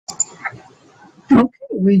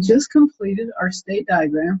we just completed our state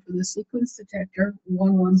diagram for the sequence detector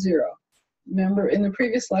 110. Remember, in the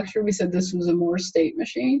previous lecture, we said this was a Morse state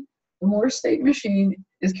machine. The Morse state machine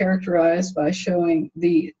is characterized by showing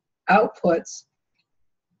the outputs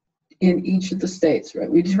in each of the states, right?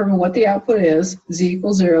 We determine what the output is, z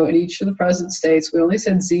equals 0 in each of the present states. We only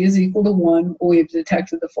said z is equal to 1. We've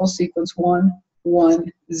detected the full sequence 1,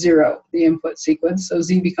 1, 0, the input sequence, so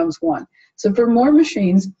z becomes 1. So for more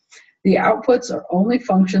machines, the outputs are only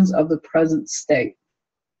functions of the present state.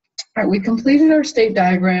 All right, we completed our state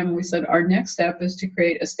diagram. We said our next step is to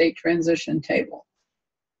create a state transition table.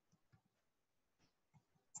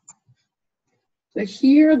 So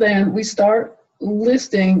here then we start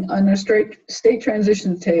listing on our state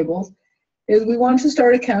transition table is we want to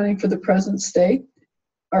start accounting for the present state,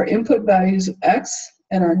 our input values of x,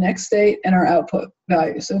 and our next state, and our output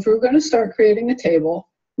values. So if we're going to start creating a table,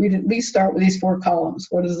 we'd at least start with these 4 columns.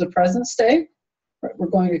 What is the present state? We're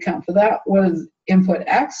going to account for that. What is input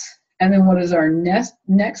x? And then what is our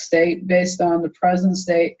next state based on the present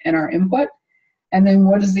state and our input? And then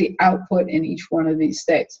what is the output in each one of these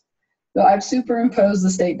states? So I've superimposed the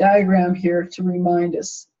state diagram here to remind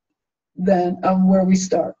us then of where we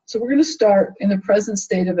start. So we're going to start in the present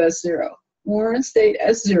state of S0. When we're in state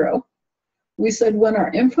S0, we said when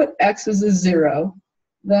our input x is a 0,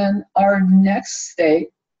 then our next state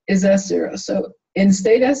is S0. So in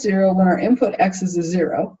state S0, when our input x is a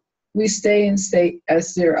 0, we stay in state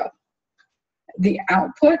S0. The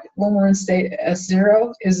output when we're in state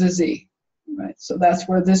S0 is a z, right? So that's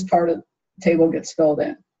where this part of the table gets filled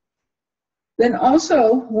in. Then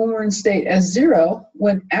also, when we're in state S0,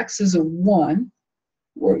 when x is a 1,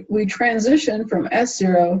 we transition from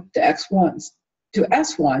S0 to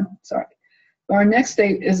S1, sorry. Our next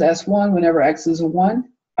state is S1 whenever x is a 1.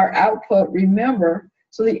 Our output, remember,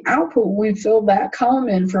 so the output when we fill that column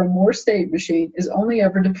in for a Morse state machine is only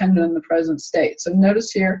ever dependent on the present state. So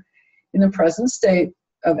notice here, in the present state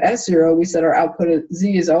of S0, we said our output of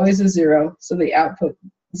z is always a 0, so the output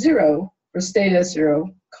 0 for state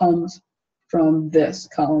S0 comes from this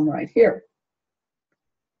column right here.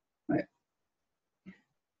 Right.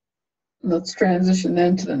 Let's transition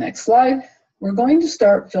then to the next slide. We're going to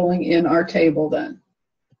start filling in our table then,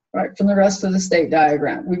 right, from the rest of the state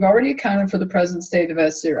diagram. We've already accounted for the present state of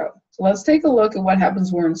S0. So let's take a look at what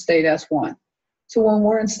happens when we're in state S1. So when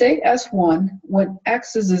we're in state S1, when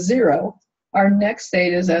x is a 0, our next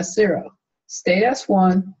state is S0. State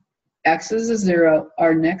S1, x is a 0,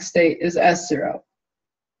 our next state is S0.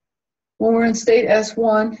 When we're in state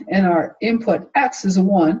S1 and our input x is a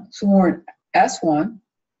 1, so when we're in S1,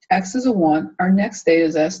 x is a 1, our next state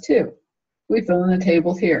is S2. We fill in the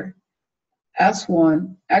table here.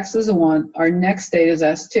 S1, x is a 1, our next state is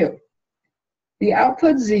S2. The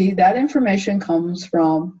output z, that information comes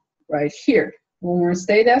from right here. When we're in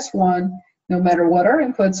state S1, no matter what our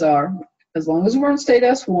inputs are, as long as we're in state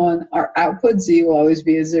S1, our output z will always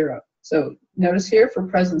be a 0. So notice here for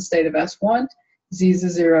present state of S1, z is a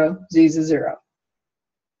 0, z is a 0.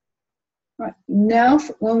 Right. Now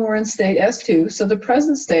when we're in state S2, so the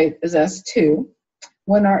present state is S2.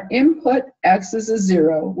 When our input x is a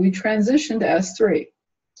 0, we transition to S3.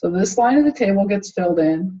 So this line of the table gets filled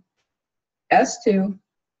in. S2,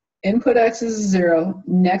 input x is a 0,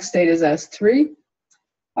 next state is S3.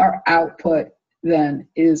 Our output then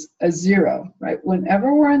is a 0, right?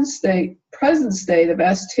 Whenever we're in state, present state of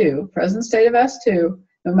S2,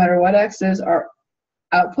 no matter what x is, our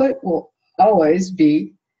output will always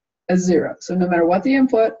be a 0. So no matter what the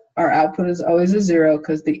input, our output is always a 0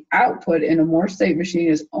 because the output in a Morse state machine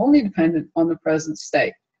is only dependent on the present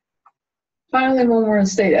state. Finally, when we're in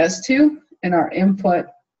state S2 and our input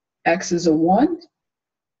x is a 1,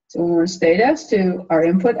 so when we're in state S2, our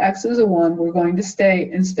input x is a 1, we're going to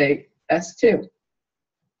stay in state S2,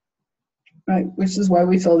 right? Which is why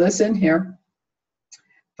we fill this in here.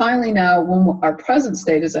 Finally now, when our present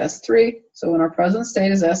state is S3, so when our present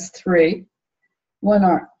state is S3, when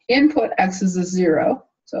our input x is a 0,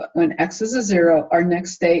 so when x is a 0, our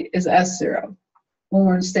next state is S0. When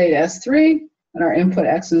we're in state S3 and our input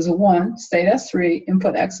x is a 1, state S3,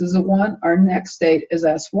 input x is a 1, our next state is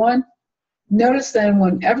S1. Notice then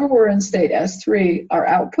whenever we're in state S3, our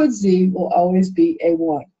output z will always be a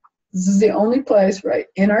 1. This is the only place, right,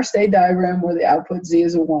 in our state diagram where the output z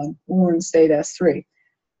is a 1 when we're in state S3.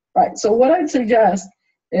 Right, so what I'd suggest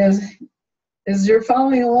is you're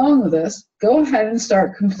following along with this, go ahead and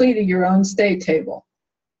start completing your own state table.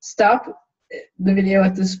 Stop the video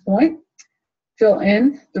at this point, fill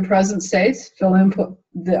in the present states, fill in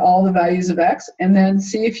all the values of x, and then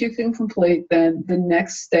see if you can complete then the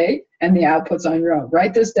next state and the outputs on your own.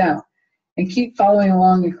 Write this down and keep following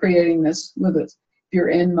along and creating this with us. you're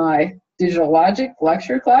in my digital logic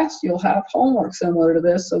lecture class, you'll have homework similar to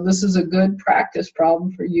this. So this is a good practice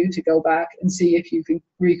problem for you to go back and see if you can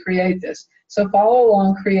recreate this. So follow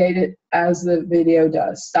along, create it as the video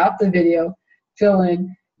does. Stop the video, fill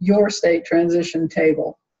in your state transition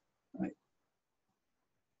table. Right.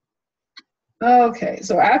 Okay,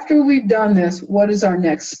 so after we've done this, what is our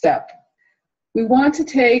next step? We want to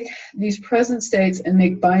take these present states and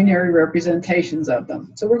make binary representations of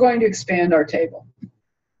them. So we're going to expand our table.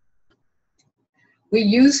 We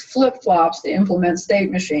use flip-flops to implement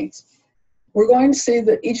state machines. We're going to see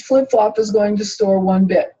that each flip-flop is going to store 1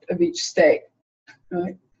 bit of each state.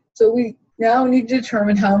 Right? So we now need to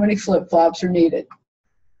determine how many flip-flops are needed.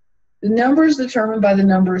 The number is determined by the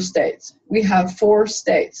number of states. We have 4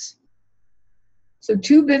 states. So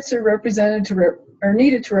 2 bits are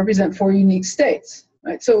needed to represent 4 unique states.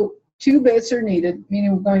 Right? So 2 bits are needed,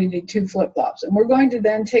 meaning we're going to need 2 flip-flops. And we're going to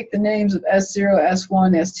then take the names of S0,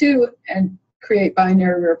 S1, S2, and create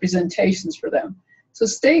binary representations for them. So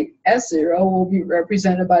state S0 will be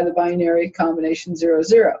represented by the binary combination 0,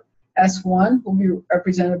 0. S1 will be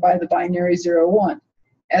represented by the binary 0, 1.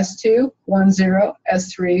 S2, 1, 0.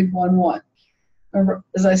 S3, 1, 1. Remember,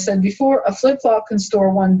 as I said before, a flip-flop can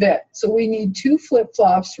store 1 bit. So we need 2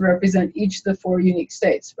 flip-flops to represent each of the 4 unique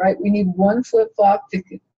states, right? We need 1 flip-flop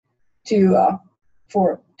to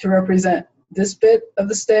represent this bit of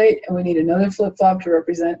the state, and we need another flip-flop to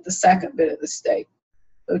represent the second bit of the state.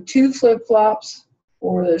 So 2 flip-flops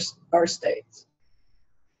for our states.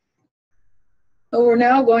 So we're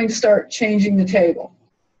now going to start changing the table.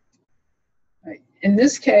 Right. In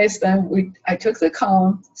this case, then, I took the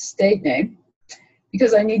column state name,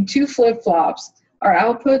 because I need 2 flip-flops. Our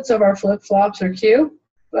outputs of our flip-flops are Q,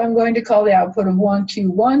 but I'm going to call the output of one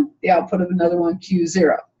Q1, the output of another one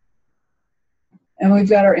Q0. And we've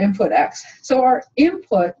got our input X. So our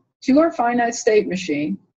input to our finite state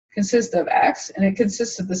machine consists of X, and it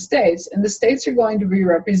consists of the states, and the states are going to be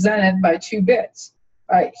represented by 2 bits.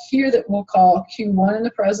 Right here that we'll call Q1 in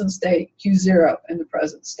the present state, Q0 in the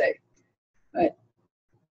present state. Right.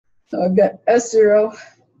 So I've got S0,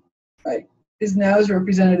 right, is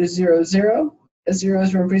represented as 0, 0. S0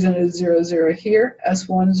 is represented as 0, 0 here.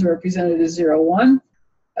 S1 is represented as 0, 1.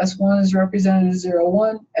 S1 is represented as 0,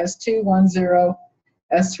 1. S2, 1, 0.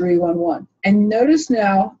 S3, 1, 1. And notice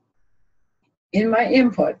now, in my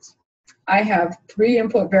inputs, I have 3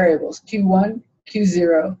 input variables, Q1,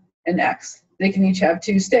 Q0, and X. They can each have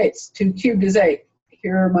 2 states. 2 cubed is 8.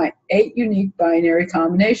 Here are my 8 unique binary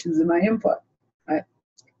combinations in my input. Right?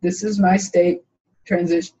 This is my state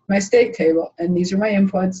transition, my state table, and these are my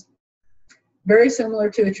inputs. Very similar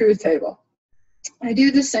to a truth table. I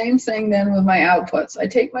do the same thing then with my outputs. I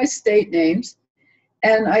take my state names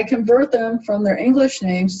and I convert them from their English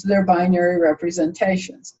names to their binary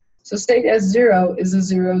representations. So state S0 is a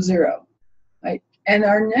 0, 0. Right? And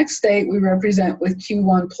our next state we represent with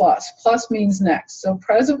Q1 plus. Plus means next. So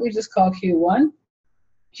present we just call Q1.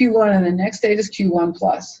 Q1 in the next state is Q1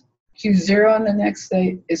 plus. Q0 in the next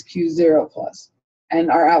state is Q0 plus. And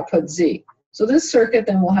our output Z. So this circuit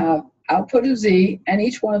then will have output of Z, and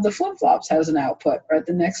each one of the flip-flops has an output, right?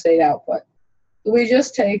 The next state output. So we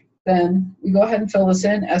just take, then, we go ahead and fill this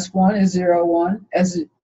in. S1 is 0, 1. S0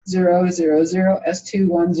 is 0, 0. S2,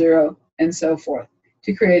 1, 0, and so forth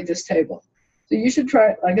to create this table. So you should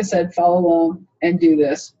try, like I said, follow along and do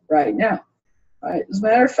this right now. All right. As a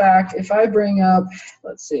matter of fact, if I bring up,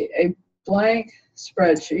 let's see, a blank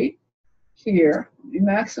spreadsheet here, we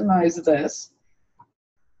maximize this.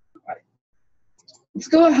 Let's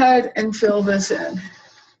go ahead and fill this in.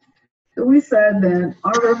 So we said then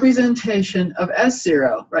our representation of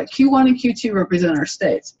S0, right? Q1 and Q2 represent our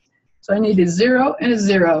states. So I need a 0 and a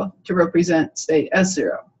 0 to represent state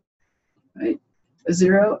S0, right? A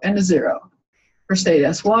 0 and a 0. For state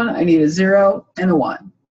S1, I need a 0 and a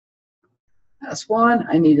 1. S1,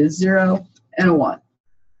 I need a 0 and a 1.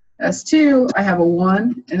 S2, I have a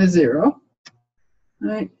 1 and a 0.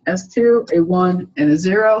 Right? S2, a 1 and a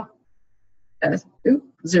 0. S2,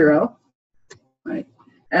 0, right?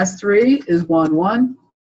 S3 is 1, 1,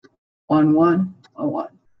 1, 1, 1.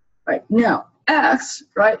 Right, now, X,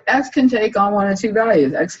 right? X can take on one of 2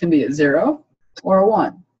 values. X can be a 0 or a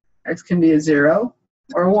 1. X can be a 0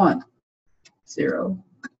 or a 1. 0,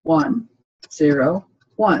 1, 0,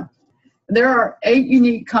 1. There are 8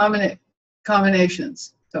 unique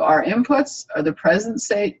combinations. So our inputs are the present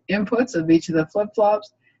state inputs of each of the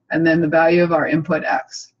flip-flops, and then the value of our input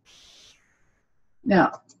X.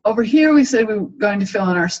 Now, over here we said we were going to fill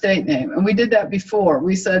in our state name, and we did that before.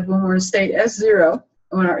 We said when we're in state S0,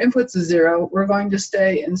 when our input's is 0, we're going to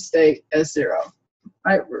stay in state S0.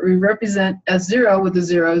 Right? We represent S0 with a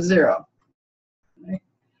 0, 0.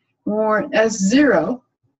 When we're in S0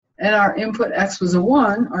 and our input X was a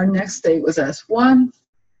 1, our next state was S1.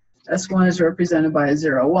 S1 is represented by a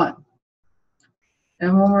 0, 1.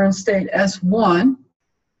 And when we're in state S1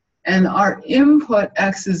 and our input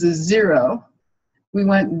X is a 0, we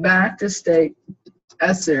went back to state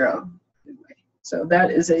S0. So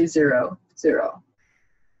that is a 0, 0.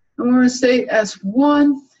 And when we're in state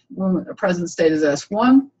S1, when the present state is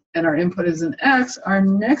S1 and our input is an X, our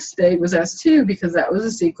next state was S2 because that was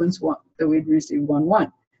a sequence one that we'd received 1,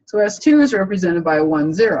 1. So S2 is represented by a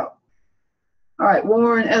 1, 0. All right, when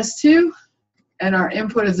we're in S2 and our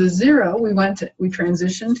input is a 0, we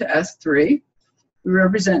transitioned to S3. We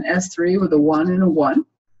represent S3 with a 1 and a 1.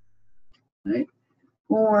 Right?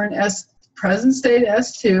 When we're in present state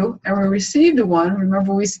S2 and we received a 1,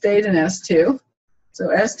 remember we stayed in S2. So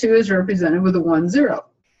S2 is represented with a 1, 0.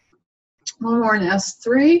 When we're in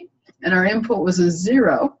S3 and our input was a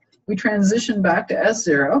 0, we transitioned back to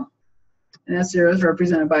S0. And S0 is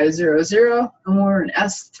represented by a 0, 0. And when we're in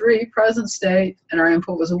S3 present state and our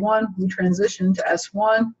input was a 1, we transitioned to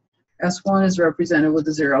S1. S1 is represented with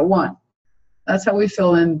a 0, 1. That's how we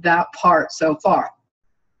fill in that part so far.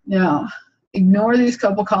 Now, ignore these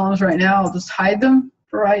couple columns right now. I'll just hide them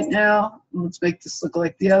for right now. Let's make this look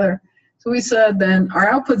like the other. So we said then our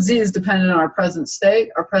output Z is dependent on our present state.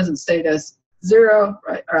 Our present state is 0,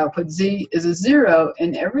 right? Our output Z is a 0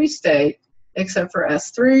 in every state except for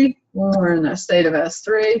S3. When we're in a state of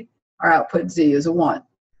S3, our output Z is a 1.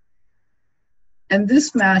 And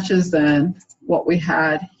this matches then what we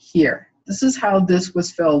had here. This is how this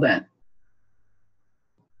was filled in.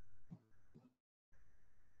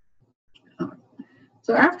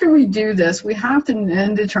 So after we do this, we have to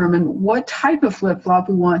then determine what type of flip-flop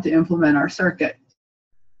we want to implement our circuit.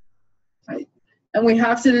 Right? And we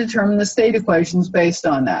have to determine the state equations based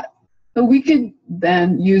on that. So we could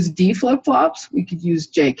then use D flip-flops, we could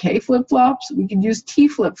use JK flip-flops, we could use T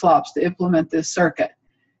flip-flops to implement this circuit.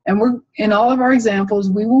 And in all of our examples,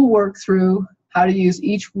 we will work through how to use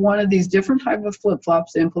each one of these different types of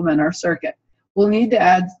flip-flops to implement our circuit. We'll need to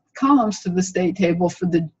add columns to the state table for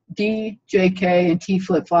the D, JK, and T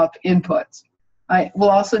flip-flop inputs. We'll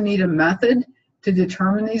also need a method to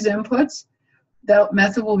determine these inputs. That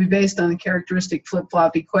method will be based on the characteristic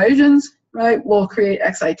flip-flop equations, right? We'll create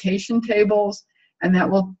excitation tables, and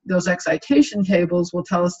those excitation tables will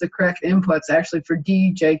tell us the correct inputs actually for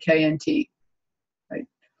D, JK, and T, right?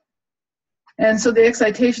 And so the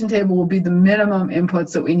excitation table will be the minimum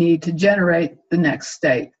inputs that we need to generate the next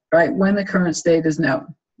state, right? When the current state is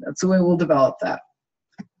known. That's the way we'll develop that.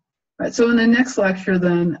 Right, so in the next lecture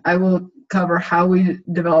then, I will cover how we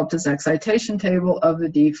develop this excitation table of the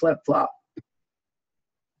D flip-flop.